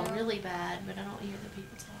dog too. really bad, but I don't hear the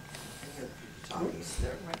people talking. Talking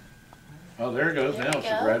there. Oh, there it goes There now, you it's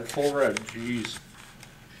go. red, full red, jeez.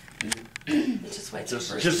 Just wait till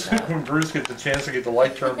Just, Bruce just is out. when Bruce gets a chance to get the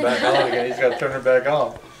light turned back on again, he's got to turn it back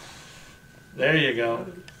off. There you go.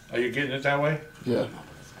 Are you getting it that way? Yeah.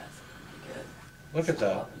 Look at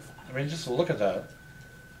that. I mean, just look at that.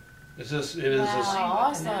 It is just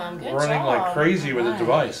Awesome. Good running job. like crazy with the Right.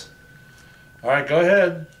 device. All right, go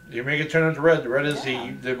ahead. You make it turn into red. The red is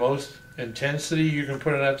the most intensity you can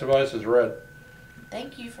put in that device is red.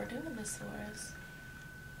 Thank you for doing this for us.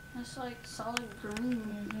 It's like solid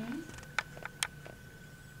green.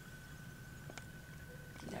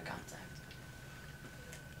 No contact.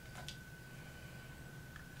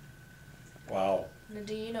 Wow. Now,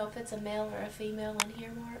 do you know if it's a male or a female in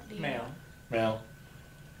here, Mark? Do you Male. Now,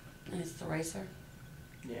 And it's the racer.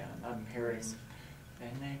 Yeah, I'm hearing.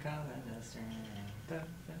 And they call it a string. Da, da,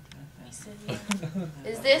 da, You said, yeah.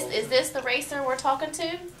 Is this the racer we're talking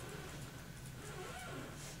to?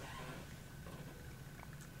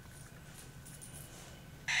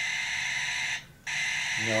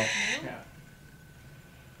 no. da. Yeah.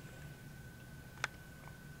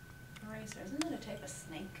 Racer, isn't that a type of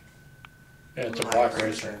snake? Yeah, it's a black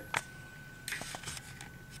racer.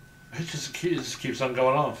 It just keeps on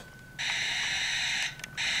going off.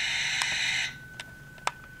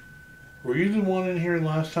 Were you the one in here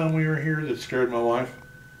last time we were here that scared my wife?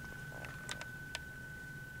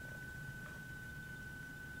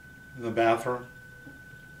 In the bathroom?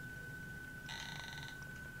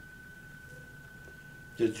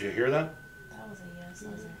 Did you hear that? That was a yes,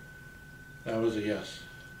 wasn't it? That was a yes.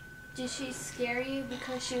 Did she scare you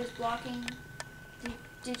because she was blocking?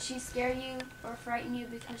 Did she scare you or frighten you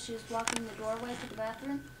because she was blocking the doorway to the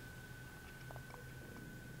bathroom?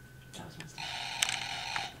 That was my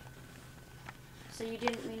stuff. So you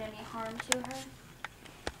didn't mean any harm to her?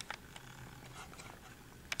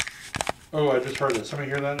 Oh, I just heard that.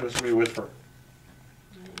 Somebody hear that? There was somebody whisper.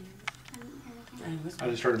 I didn't hear anything. And it was I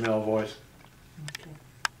just heard a male voice.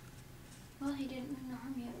 Well, he didn't mean to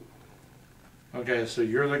harm you. Okay, so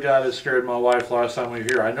you're the guy that scared my wife last time we were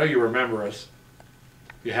here. I know you remember us.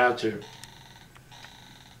 You had to.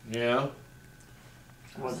 Yeah?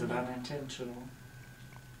 Was it unintentional?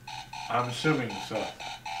 I'm assuming so.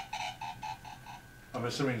 I'm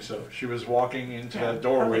assuming so. She was walking into that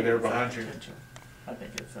doorway there behind you. I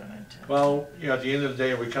think it's unintentional. Well, yeah, at the end of the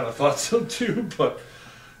day, we kind of thought so too, but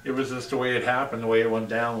it was just the way it happened, the way it went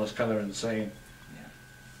down was kind of insane.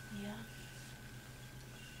 Yeah.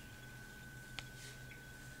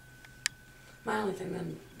 My only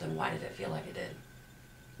thing then why did it feel like it did?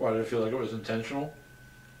 Why did it feel like it was intentional?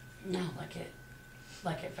 No, like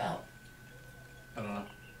it felt. I don't know.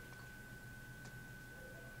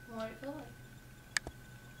 What did it feel like?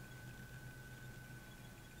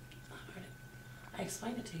 I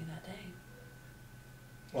explained it to you that day.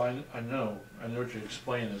 Well, I know what you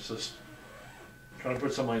explained. It's just trying to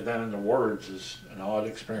put something like that into words is an odd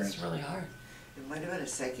experience. It's really hard. It might have been a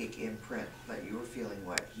psychic imprint, but you were feeling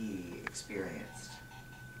what he experienced.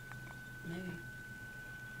 Maybe.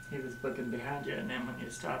 He was looking behind you, and then when you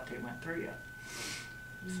stopped, he went through you.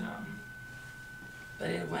 So, But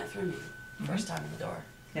it went through me first time in the door.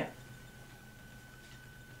 yeah.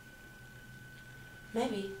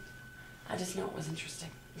 Maybe. I just know it was interesting.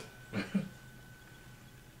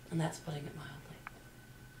 And that's putting it mildly.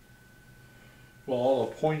 Well, all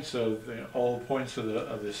the points of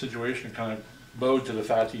the situation kind of bowed to the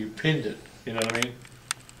fact that you pinned it. You know what I mean?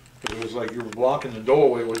 Because it was like you were blocking the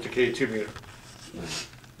doorway with the K2 meter.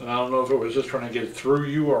 And I don't know if it was just trying to get through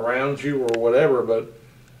you, around you, or whatever, but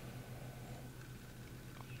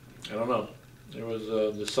I don't know. It was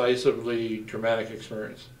a decisively traumatic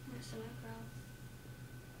experience. My stomach growled.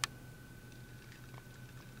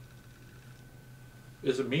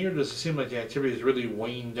 Is it me, or does it seem like the activity is really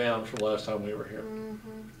waned down from last time we were here?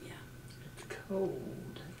 Yeah. It's cold.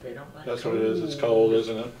 They don't like That's what cold. it is. It's cold,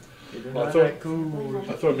 isn't it? They do Well, I not thought- like cold.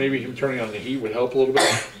 I thought maybe him turning on the heat would help a little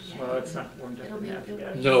bit. Well, it's not warmed up It'll make enough it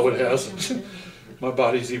yet. No, it hasn't. My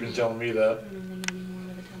body's even telling me that.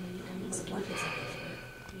 It's the blankets that go through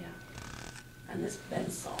it. Yeah. And this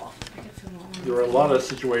bed's soft. I could feel my There are a lot of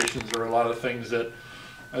situations, there are a lot of things that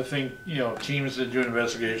I think, teams that do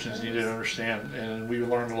investigations need to understand. And we've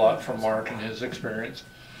learned a lot from Mark and his experience.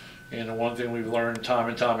 And the one thing we've learned time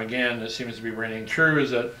and time again that seems to be ringing true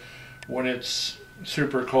is that when it's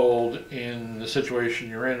super cold in the situation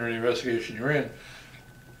you're in or the investigation you're in,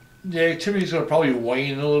 the activities are probably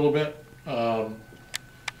wane a little bit.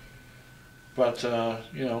 But I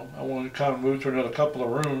want to kind of move to another couple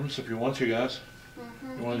of rooms if you want to, guys.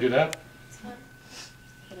 You want to do that?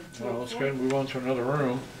 Well, let's go ahead and move on to another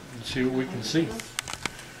room and see what we can see.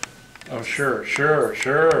 Oh, sure.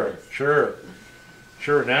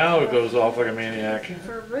 Sure, now it goes off like a maniac.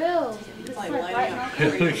 For real. It's Like like lighting right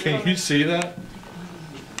up. now. Can you see that?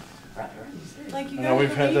 Like you I know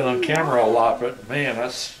we've had that on camera a lot, but man,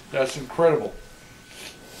 that's incredible.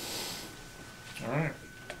 All right.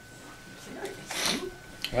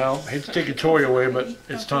 Well, hate to take your toy away, but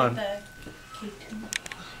it's time.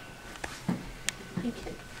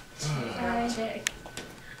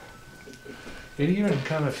 It even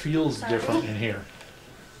kind of feels different in here.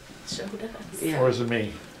 Sure does. Or is it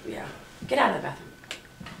me? Yeah. Get out of the bathroom.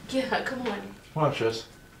 Yeah, come on. Watch this.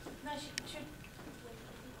 No, she-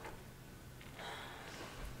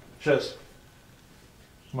 Chess.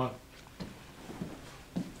 Come on.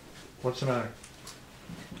 What's the matter?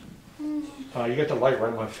 You got the light right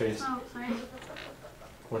in my face. Oh, sorry.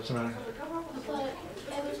 What's the matter? I thought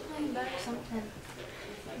it was playing back something.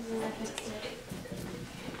 And then I fixed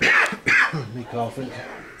it. Me coughing.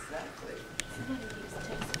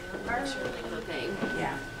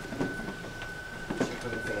 Yeah.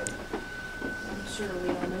 I'm sure we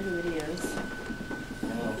all know who it is.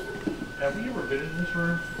 Have we ever been in this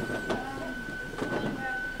room?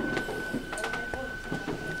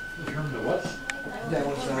 This room to what? That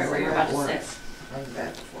was Right where you're about to sit. On the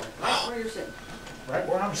back before. Right where you're sitting. Right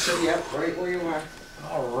where I'm sitting. Yep, right where you are.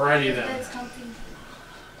 Alrighty then. That's comfy.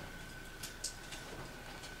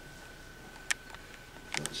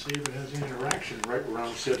 Let's see if it has any interaction right where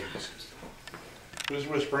I'm sitting. Who's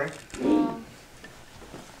whispering?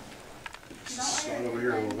 Slide over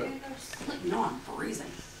here a little bit. No, I'm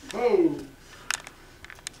freezing. Oh!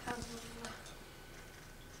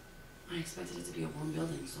 I expected it to be a warm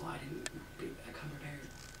building, so I didn't come prepared.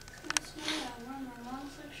 It's not that warm. My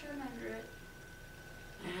mom's like shirt under it.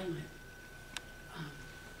 I had my.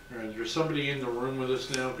 Alright, there's somebody in the room with us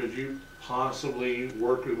now. Could you possibly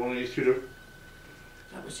work with one of these two?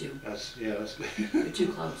 That was you. That's You're too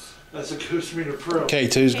close. that's a Goose Meter Pro.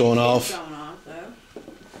 K2's going off. Going off though.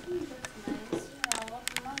 That's nice. Yeah,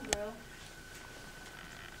 welcome on, bro.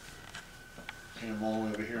 See, I'm all the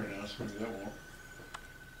way over here now, so maybe that won't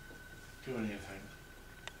do anything.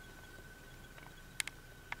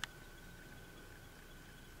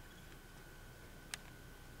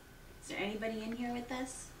 Is there anybody in here with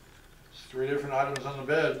us? There's 3 different items on the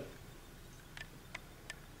bed.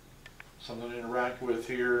 Something to interact with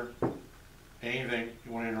here. Anything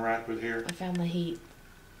you want to interact with here. I found the heat.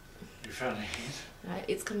 You found the heat.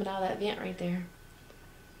 It's coming out of that vent right there.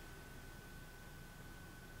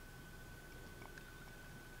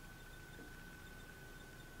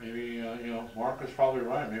 Maybe, Mark was probably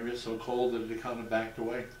right. Maybe it's so cold that it kind of backed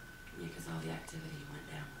away. Yeah, because all the activity went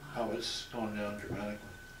down a lot. Oh, it's going down dramatically.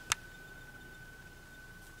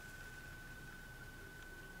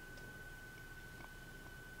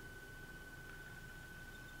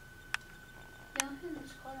 The only thing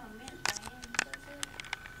that's cold on me is my hands. That's it.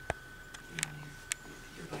 Yeah,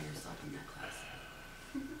 you're by yourself in that class.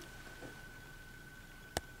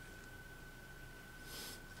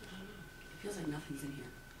 It feels like nothing's in here.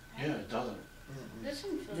 Yeah, it doesn't. This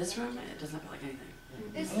one feels This like room, it doesn't feel like anything.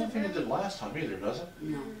 It's I don't the think it room. did last time either, does it?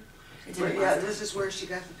 No. It But didn't yeah, last time. this is where she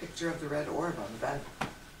got the picture of the red orb on the bed.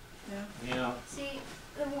 Yeah. Yeah. See,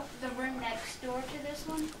 the room next door to this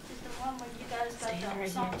one is the one where you guys got Stay the right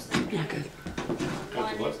songs. Yeah, good.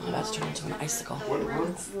 One what? is I'm about to turn one into an is icicle. the What room room?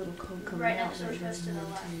 It's a little cold coming right out. next door but to us to the then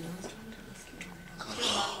left. too. To my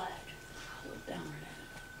left. Look downward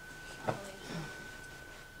at it.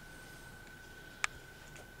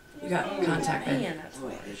 You got contact there. Man, that's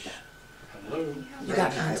what I did that. Hello. You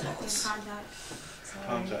got contacts.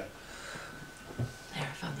 Contact. There, I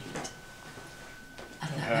found the heat. Out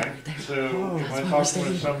of that bed Okay. right there. So, That's am I why we're talking staying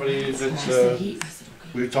with here. somebody That's that's the heat. I said, okay.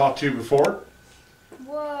 we've talked to before?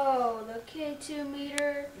 Whoa, the K2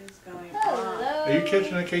 meter. It's going Hello. off. Are you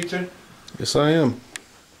catching that, K2? Yes, I am.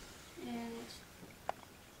 And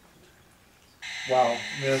Wow.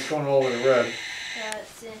 Yeah, it's going all the way to red.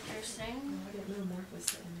 that's interesting. I didn't know Mark was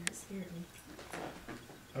sitting there. It scared me.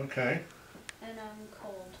 Okay. And I'm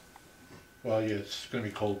cold. Well, yeah, it's going to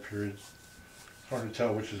be cold, period. It's hard to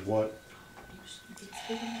tell which is what.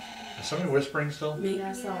 Is somebody whispering still? Me?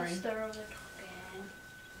 Yeah, sorry. Yes, they're over talking.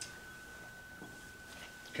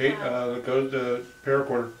 Kate, go to the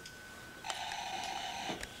paracorder.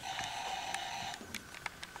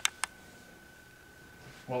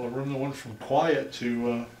 Well, the room that went from quiet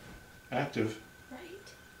to active. Right?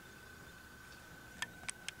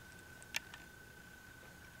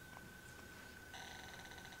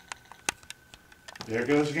 There it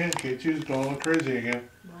goes again. K2's going a little crazy again.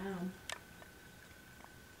 Wow.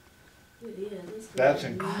 It is. It's That's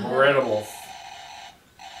really incredible.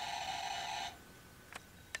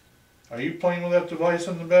 Are you playing with that device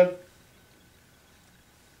on the bed?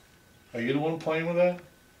 Are you the one playing with that?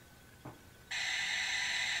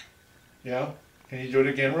 Yeah? Can you do it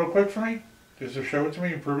again real quick for me? Just to show it to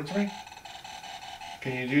me and prove it to me?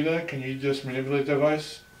 Can you do that? Can you just manipulate the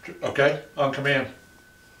device? Okay, on command.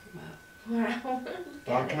 Wow.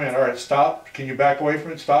 On command. Alright, stop. Can you back away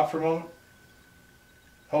from it? Stop for a moment.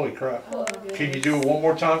 Holy crap. Oh, Can you do it one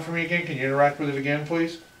more time for me again? Can you interact with it again,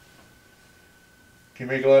 please? Can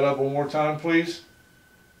you make it light up one more time, please?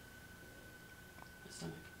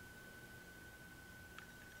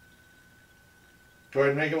 Go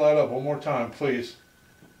ahead and make it light up one more time, please.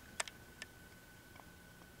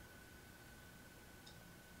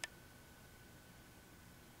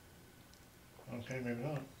 Okay, maybe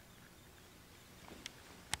not.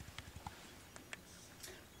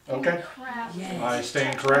 Okay. Crap. Yes. I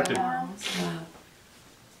stand corrected. Wow.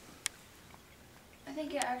 I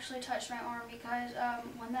think it actually touched my arm because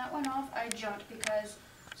when that went off, I jumped because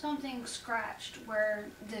something scratched where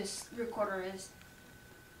this recorder is.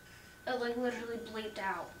 It like literally bleeped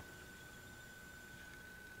out.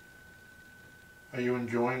 Are you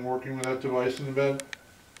enjoying working with that device in the bed?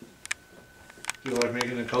 Do you like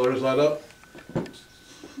making the colors light up?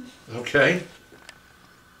 Okay.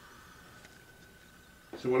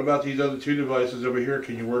 So what about these other two devices over here?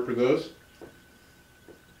 Can you work with those?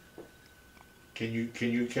 Can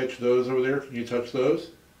you catch those over there? Can you touch those?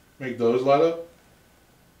 Make those light up?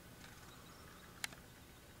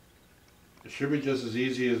 It should be just as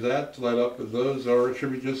easy as that to light up as those are. It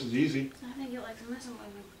should be just as easy. I think it likes messing with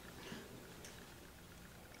me.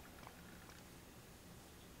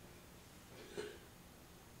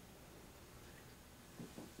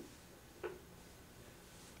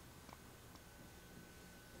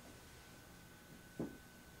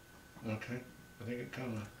 Okay. I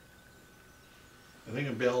think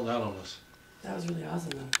it bailed out on us. That was really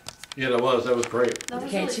awesome though. Yeah, that was great. That The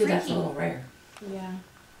was K2, really that's a freaky. little rare. Yeah.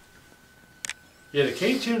 Yeah, the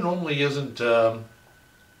K2 normally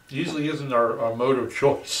usually isn't our mode of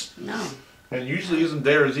choice. No, And usually isn't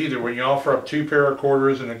theirs either when you offer up two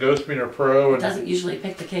paracorders and a Ghost Meter Pro. it And doesn't usually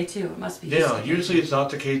pick the K2. It must be. yeah, just the usually K2. it's not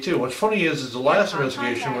the K2. What's funny is the last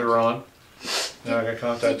investigation we were on, now I got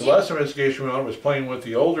contact, the last investigation we were on was playing with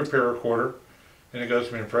the older paracorder and the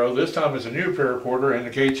Ghost Meter Pro. This time it's a new paracorder and the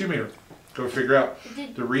K2 meter. Go figure out.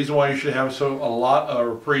 The reason why you should have a lot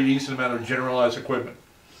or a pretty decent amount of generalized equipment.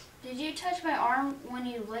 Did you touch my arm when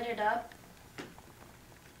you lit it up?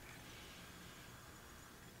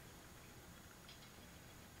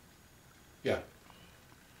 Yeah.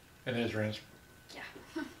 And his rings.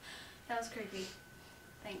 Yeah. That was creepy.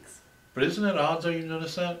 Thanks. But isn't it odd though you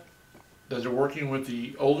notice that? That they're working with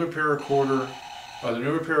the older paracorder, or the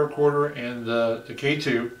newer paracorder and the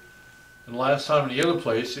K2. And last time in the other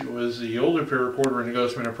place, it was the older paracorder and the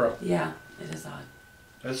Ghost Meter Pro. Yeah, it is odd.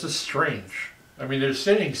 That's just strange. I mean, they're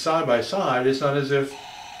sitting side by side. It's not as if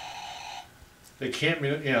they can't,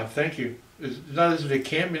 yeah, thank you. It's not as if they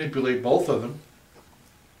can't manipulate both of them.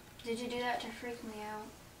 Did you do that to freak me out?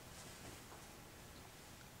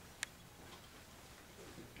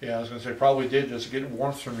 Yeah, I was going to say, probably did just to get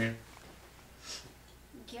warmth from you.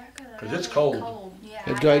 Yeah, 'Cause it's cold. Yeah,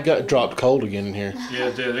 It got dropped cold again in here. Yeah,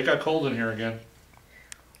 it did. It got cold in here again.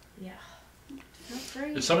 Yeah. That's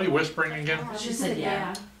great. Is somebody whispering again? She said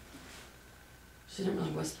yeah. She didn't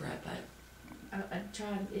really whisper it, but I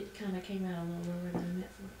tried, it kind of came out a little lower than I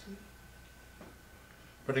meant for it to.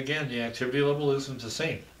 But again, the activity level isn't the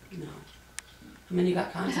same. no. I mean, you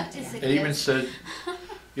got contact Is again. it-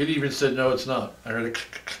 It even said no, it's not. I heard it.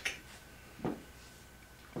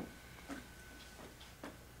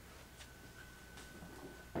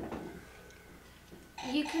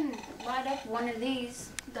 You can light up one of these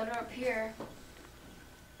that are up here,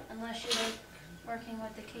 unless you're like working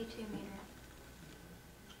with the K2 meter.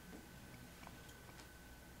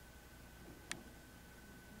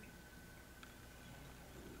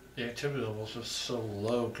 The activity level is just so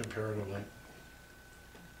low comparatively.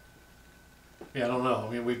 Yeah, I don't know.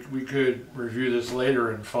 I mean, we could review this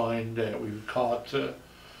later and find that we've caught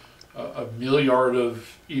a milliard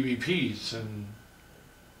of EVPs, and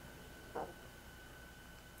I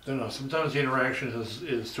don't know. Sometimes the interaction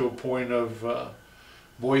is to a point of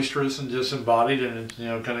boisterous and disembodied, and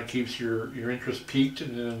it kind of keeps your interest piqued,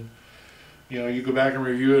 and then you go back and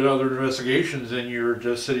review it other investigations, and you're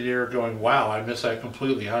just sitting there going, "Wow, I missed that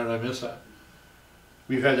completely. How did I miss that?"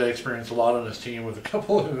 We've had that experience a lot on this team with a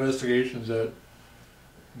couple of investigations that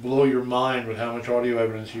blow your mind with how much audio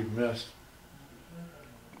evidence you've missed.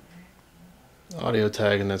 Audio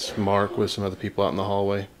tag, and that's Mark with some other people out in the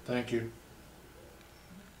hallway. Thank you.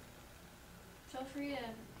 Feel free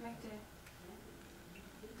to make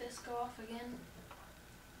this go off again.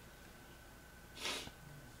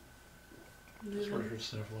 Moving,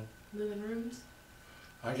 sniffling. moving rooms.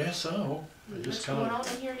 I guess so. It What's just going kind on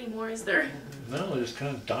in here anymore? Is there? no, it just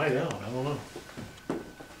kind of died out. I don't know.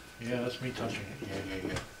 Yeah, that's me touching it.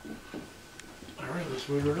 Yeah. All right, let's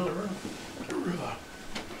move to another room.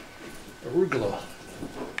 Arugula.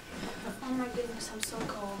 Oh my goodness, I'm so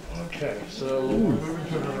cold. Okay, so we're moving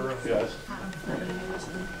to another room, guys.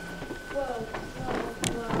 Whoa,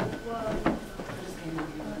 whoa.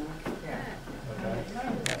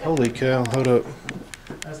 Okay. Holy cow, hold up.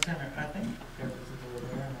 I was kind of, I think there was a door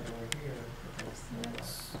there and a door here, but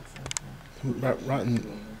there's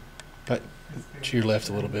Right back to your left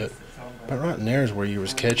a little bit. But right in there is where you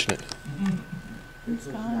was catching it. It's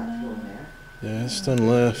gone. Yeah, it's done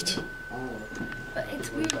left. But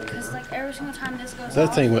it's weird because like every single time this goes That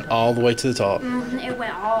off, thing went all the way to the top. it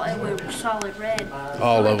went solid red.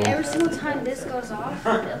 All of Like, every them. single time this goes off,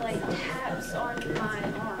 it like taps on my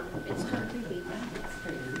arm. It's kind of creepy.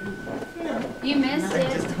 You missed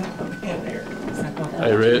it.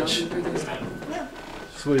 Hey, Rich.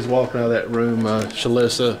 So he's walking out of that room.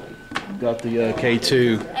 Shalissa got the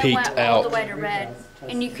K2 It peeked went all the out. way to red.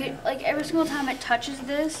 And you could, like, every single time it touches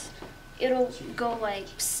this, it'll go, like,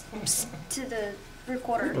 psst, psst, to the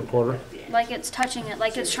recorder. Recorder. Like it's touching it,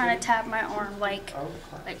 like it's trying to tap my arm, like,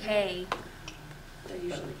 hey. They're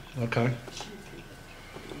usually. Okay.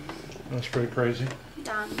 That's pretty crazy.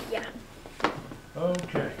 Yeah.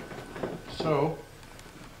 Okay. So,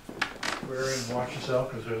 we're in watch yourself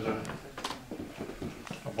because there's a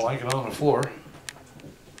blanket on the floor.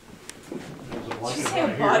 There's a Did blanket you say on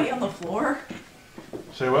a here. body on the floor?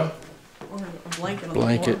 Say what? Or a blanket on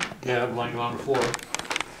Blanket. the floor? Yeah, a blanket on the floor.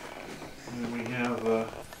 And then we have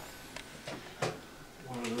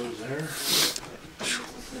one of those there.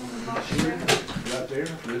 This here. Got there.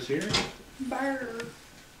 This here. Burr.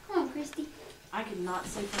 Come on, Christy. I could not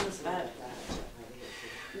sleep on this bed.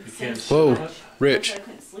 You can't Whoa. sit on it. Rich, I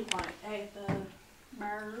couldn't sleep on it. Hey, the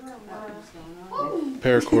Burr. what was going on?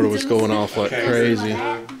 paracorder was going off like Okay. crazy.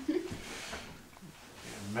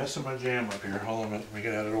 Messing my jam up here. Hold on a minute. Let me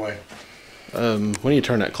get out of the way. When do you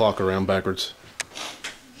turn that clock around backwards?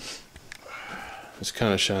 It's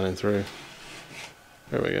kind of shining through.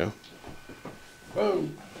 There we go. Whoa.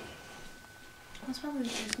 That's probably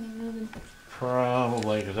just me moving.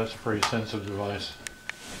 Probably, because that's a pretty sensitive device.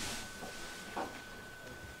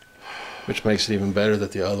 Which makes it even better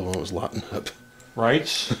that the other one was lighting up.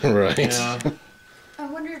 Right? Right. Yeah. I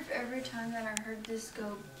wonder if every time that I heard this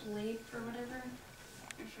go bleep or whatever,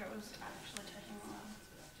 if it was actually touching a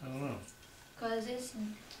lot. I don't know. Because it's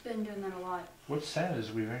been doing that a lot. What's sad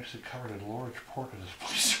is we've actually covered a large part of this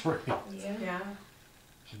place already. Yeah.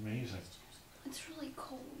 It's amazing. It's really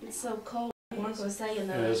cold. It's so cold. Mark was saying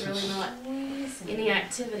though, Yes, there's really it's- not any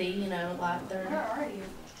activity, you know, like Where are you?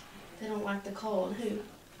 they don't like the cold. Who?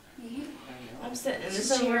 You? I'm sitting in this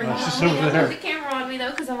She's chair. over there. She's I over don't there. have the camera on me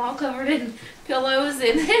though, because I'm all covered in pillows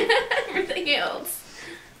and everything else.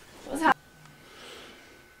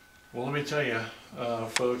 Well, let me tell you,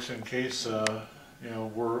 folks, in case, we're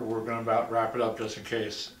going to about wrap it up just in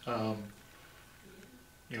case.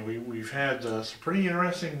 We've had some pretty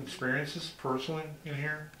interesting experiences personally in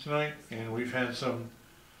here tonight, and we've had some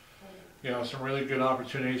really good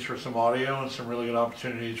opportunities for some audio and some really good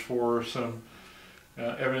opportunities for some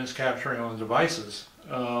evidence capturing on the devices.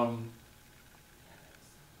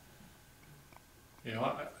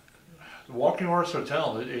 The Walking Horse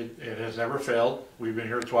Hotel, it has never failed. We've been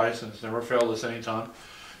here twice and it's never failed us any time.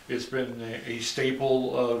 It's been a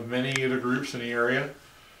staple of many of the groups in the area.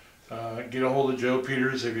 Get a hold of Joe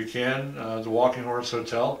Peters if you can, the Walking Horse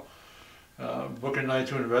Hotel. Book a night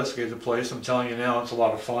to investigate the place. I'm telling you now, it's a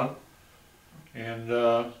lot of fun.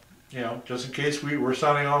 And, just in case we're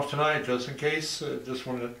signing off tonight, just in case, just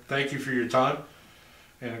want to thank you for your time.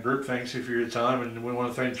 And the group thanks you for your time. And we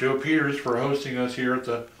want to thank Joe Peters for hosting us here at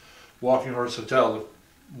the Walking Horse Hotel, the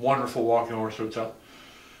wonderful Walking Horse Hotel.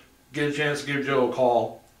 Get a chance to give Joe a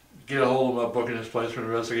call. Get a hold of him about booking this place for an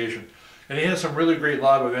investigation. And he has some really great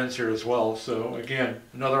live events here as well. So again,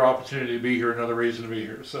 another opportunity to be here, another reason to be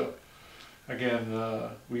here. So again,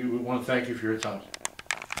 we want to thank you for your time.